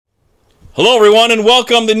Hello everyone and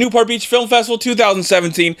welcome. The Newport Beach Film Festival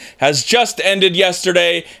 2017 has just ended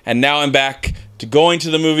yesterday, and now I'm back to going to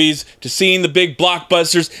the movies, to seeing the big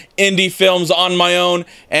blockbusters, indie films on my own,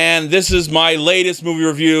 and this is my latest movie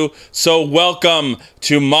review, so welcome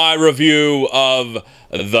to my review of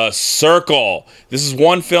The Circle. This is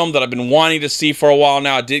one film that I've been wanting to see for a while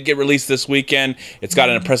now. It did get released this weekend. It's got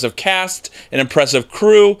an impressive cast, an impressive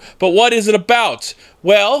crew, but what is it about?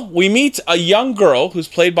 Well, we meet a young girl who's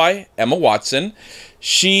played by Emma Watson.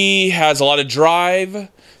 She has a lot of drive.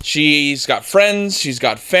 She's got friends, she's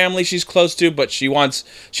got family she's close to, but she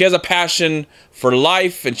has a passion for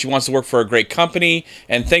life, and she wants to work for a great company.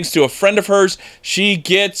 And thanks to a friend of hers, she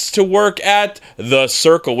gets to work at The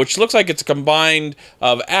Circle, which looks like it's a combined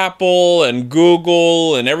of Apple and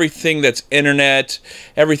Google and everything that's internet,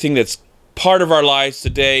 everything that's part of our lives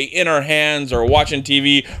today, in our hands or watching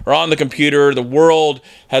TV or on the computer. The world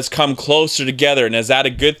has come closer together, and is that a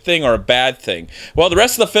good thing or a bad thing? Well, the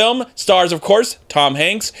rest of the film stars, of course, Tom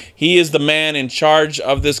Hanks. He is the man in charge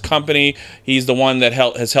of this company. He's the one that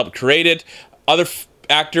has helped create it. Other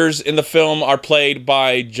actors in the film are played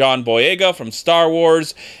by John Boyega from Star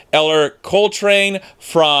Wars, Eller Coltrane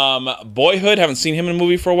from Boyhood. Haven't seen him in a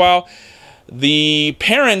movie for a while. The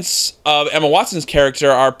parents of Emma Watson's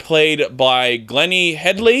character are played by Glennie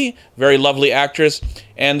Headley, very lovely actress,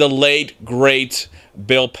 and the late, great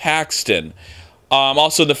Bill Paxton.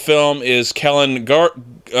 Also, the film is Karen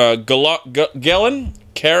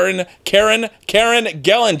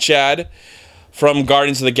Gellenchad from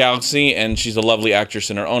Guardians of the Galaxy, and she's a lovely actress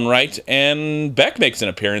in her own right. And Beck makes an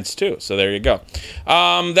appearance, too, so there you go.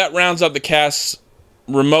 That rounds up the cast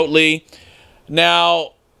remotely.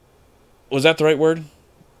 Now, was that the right word?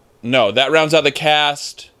 No, that rounds out the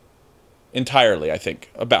cast entirely, I think.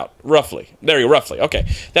 About. Roughly. There you go, roughly. Okay,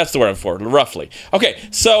 that's the word I'm for. Roughly. Okay,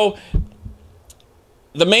 so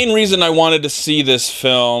the main reason I wanted to see this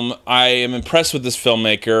film, I am impressed with this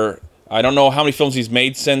filmmaker. I don't know how many films he's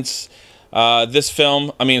made since this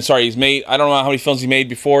film. I mean, sorry, I don't know how many films he made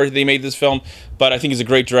before they made this film, but I think he's a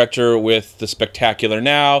great director with The Spectacular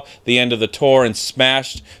Now, The End of the Tour, and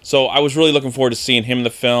Smashed. So I was really looking forward to seeing him in the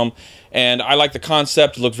film. And I like the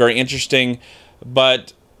concept. It looked very interesting.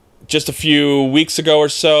 But just a few weeks ago or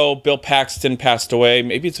so, Bill Paxton passed away.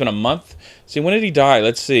 Maybe it's been a month. See, when did he die?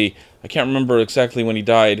 Let's see. I can't remember exactly when he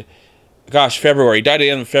died. Gosh, February. He died at the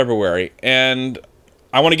end of February. And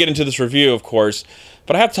I want to get into this review, of course.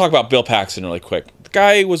 But I have to talk about Bill Paxton really quick. The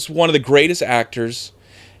guy was one of the greatest actors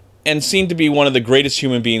and seemed to be one of the greatest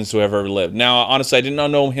human beings to have ever lived. Now, honestly, I did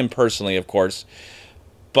not know him personally, of course.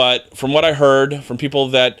 But from what I heard from people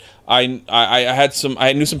that I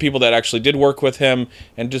knew some people that actually did work with him,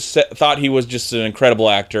 and just thought he was just an incredible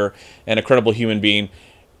actor and a credible human being.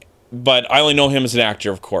 But I only know him as an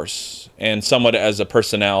actor, of course, and somewhat as a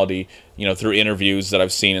personality, you know, through interviews that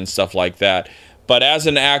I've seen and stuff like that. But as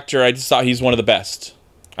an actor, I just thought he's one of the best.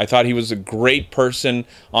 I thought he was a great person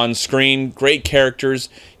on screen, great characters.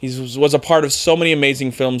 He was a part of so many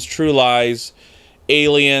amazing films: True Lies,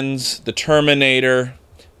 Aliens, The Terminator,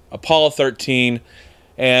 Apollo 13,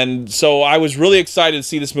 and so I was really excited to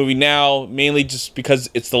see this movie now, mainly just because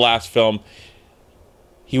it's the last film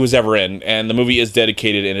he was ever in, and the movie is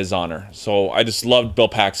dedicated in his honor. So I just loved Bill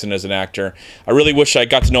Paxton as an actor. I really wish I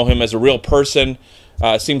got to know him as a real person.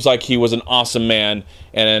 Seems like he was an awesome man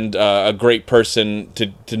and a great person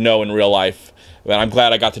to know in real life. And I'm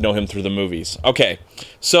glad I got to know him through the movies. Okay,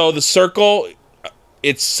 so The Circle,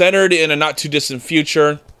 it's centered in a not-too-distant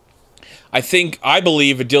future. I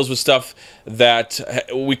believe it deals with stuff that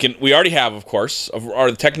we already have, of course, or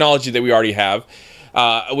the technology that we already have.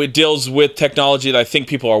 It deals with technology that I think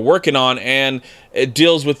people are working on, and it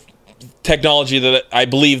deals with technology that I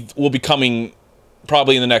believe will be coming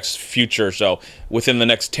probably in the next future or so, within the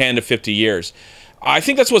next 10 to 50 years. I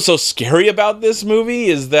think that's what's so scary about this movie,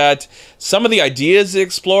 is that some of the ideas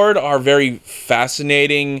explored are very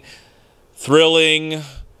fascinating, thrilling,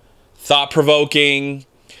 thought-provoking.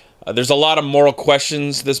 There's a lot of moral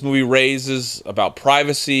questions this movie raises about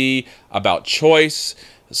privacy, about choice,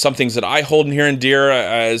 some things that I hold near and dear.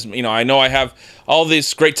 As you know I have all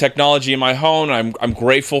this great technology in my home. I'm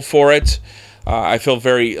grateful for it. I feel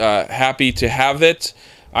very happy to have it.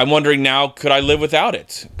 I'm wondering now, could I live without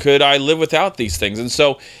it? Could I live without these things? And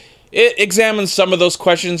so it examines some of those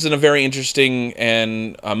questions in a very interesting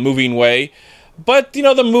and moving way. But you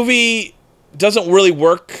know, the movie doesn't really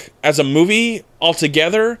work as a movie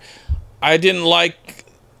altogether. I didn't like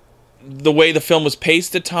the way the film was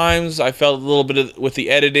paced at times. I felt a little bit with the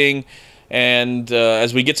editing, and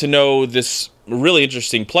as we get to know this really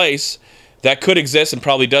interesting place that could exist and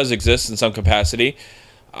probably does exist in some capacity,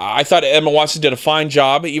 I thought Emma Watson did a fine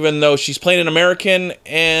job, even though she's playing an American,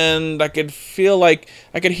 and I could feel like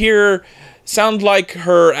I could hear, sound like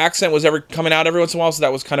her accent was ever coming out every once in a while, so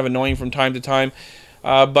that was kind of annoying from time to time.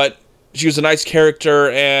 But she was a nice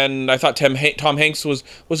character, and I thought Tom Hanks was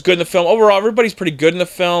good in the film. Overall, everybody's pretty good in the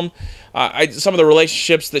film. Some of the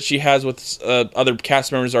relationships that she has with other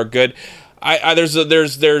cast members are good.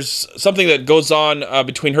 There's something that goes on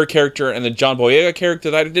between her character and the John Boyega character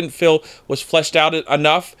that I didn't feel was fleshed out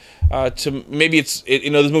enough. To maybe this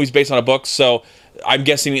movie's based on a book, so I'm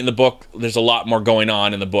guessing in the book there's a lot more going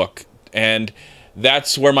on in the book, and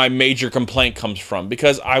that's where my major complaint comes from.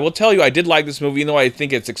 Because I will tell you, I did like this movie, even though I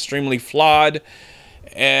think it's extremely flawed,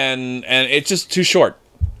 and it's just too short.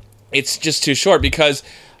 It's just too short, because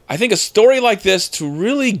I think a story like this, to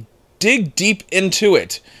really dig deep into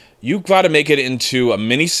it, you've got to make it into a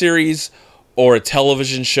miniseries or a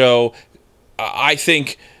television show. I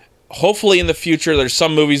think, hopefully in the future, there's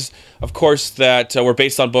some movies, of course, that were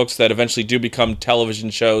based on books that eventually do become television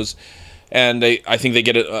shows, and I think they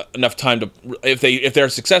get enough time to, if they're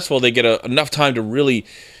successful, they get enough time to really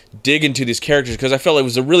dig into these characters, because I felt it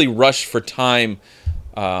was a really rush for time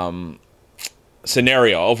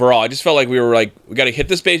scenario overall. I just felt like we got to hit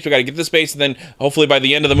this base, we got to get this base, and then hopefully by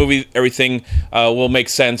the end of the movie everything will make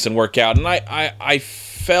sense and work out. And I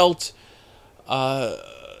felt that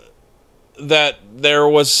there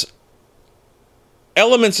was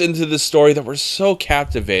elements into this story that were so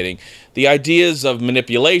captivating. The ideas of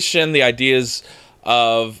manipulation, the ideas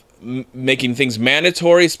of making things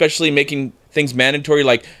mandatory, especially making things mandatory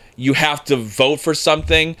like you have to vote for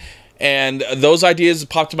something. And those ideas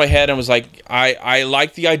popped in my head, and was like, I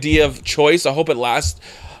like the idea of choice. I hope it lasts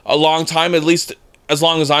a long time, at least as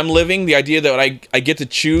long as I'm living. The idea that I get to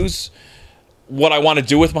choose what I want to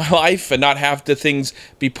do with my life, and not have the things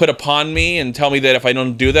be put upon me and tell me that if I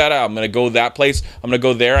don't do that, I'm going to go that place, I'm going to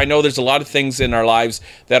go there. I know there's a lot of things in our lives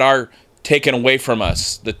that are taken away from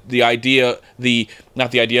us. The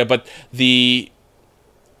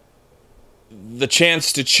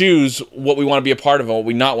chance to choose what we want to be a part of and what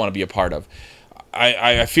we not want to be a part of.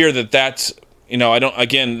 I fear that's,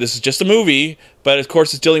 again, this is just a movie, but of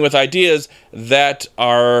course it's dealing with ideas that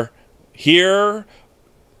are here,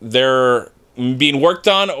 they're being worked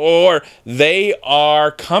on, or they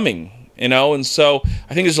are coming, and so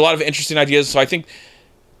I think there's a lot of interesting ideas. So I think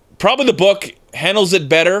probably the book handles it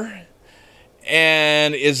better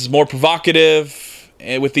and is more provocative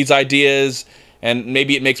with these ideas, and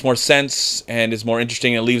maybe it makes more sense and is more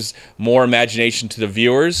interesting and leaves more imagination to the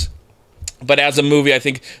viewers. But as a movie, I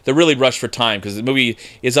think they're really rushed for time, because the movie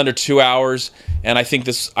is under 2 hours, and I think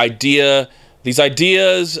these ideas,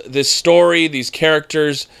 this story, these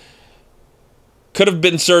characters could have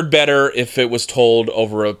been served better if it was told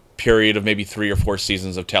over a period of maybe 3 or 4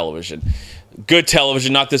 seasons of television. Good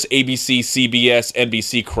television, not this ABC, CBS,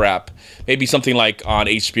 NBC crap. Maybe something like on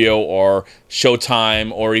HBO or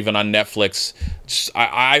Showtime or even on Netflix.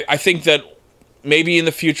 I think that maybe in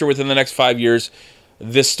the future, within the next 5 years,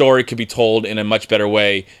 this story could be told in a much better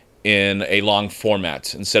way in a long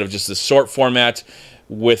format, instead of just a short format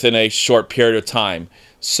within a short period of time.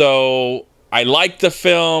 So I liked the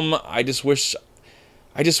film. I just wish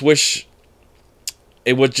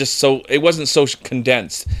it wasn't so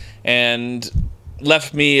condensed, and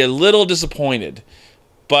left me a little disappointed.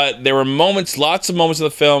 But there were lots of moments in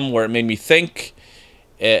the film where it made me think.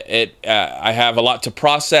 I have a lot to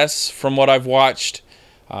process from what I've watched.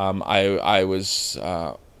 I got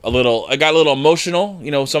a little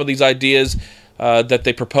emotional, some of these ideas that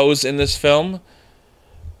they propose in this film.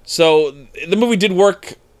 So the movie did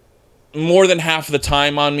work more than half of the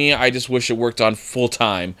time on me. I just wish it worked on full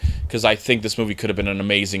time, because I think this movie could have been an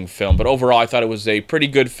amazing film. But overall, I thought it was a pretty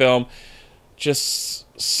good film. Just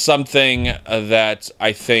something that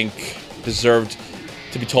I think deserved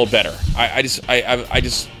to be told better. I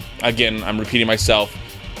just again, I'm repeating myself.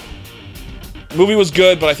 Movie was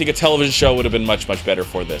good, but I think a television show would have been much, much better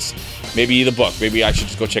for this. Maybe the book. Maybe I should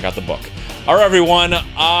just go check out the book. All right, everyone.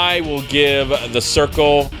 I will give The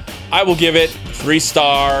Circle, I will give it 3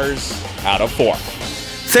 stars out of 4.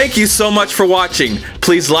 Thank you so much for watching.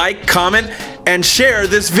 Please like, comment, and share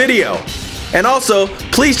this video. And also,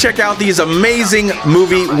 please check out these amazing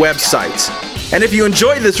movie websites. And if you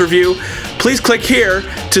enjoyed this review, please click here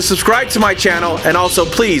to subscribe to my channel, and also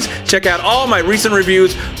please check out all my recent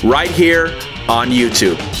reviews right here on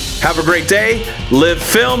YouTube. Have a great day, live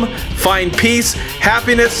film, find peace,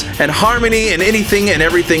 happiness, and harmony in anything and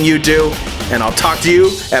everything you do, and I'll talk to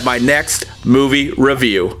you at my next movie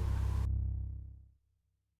review.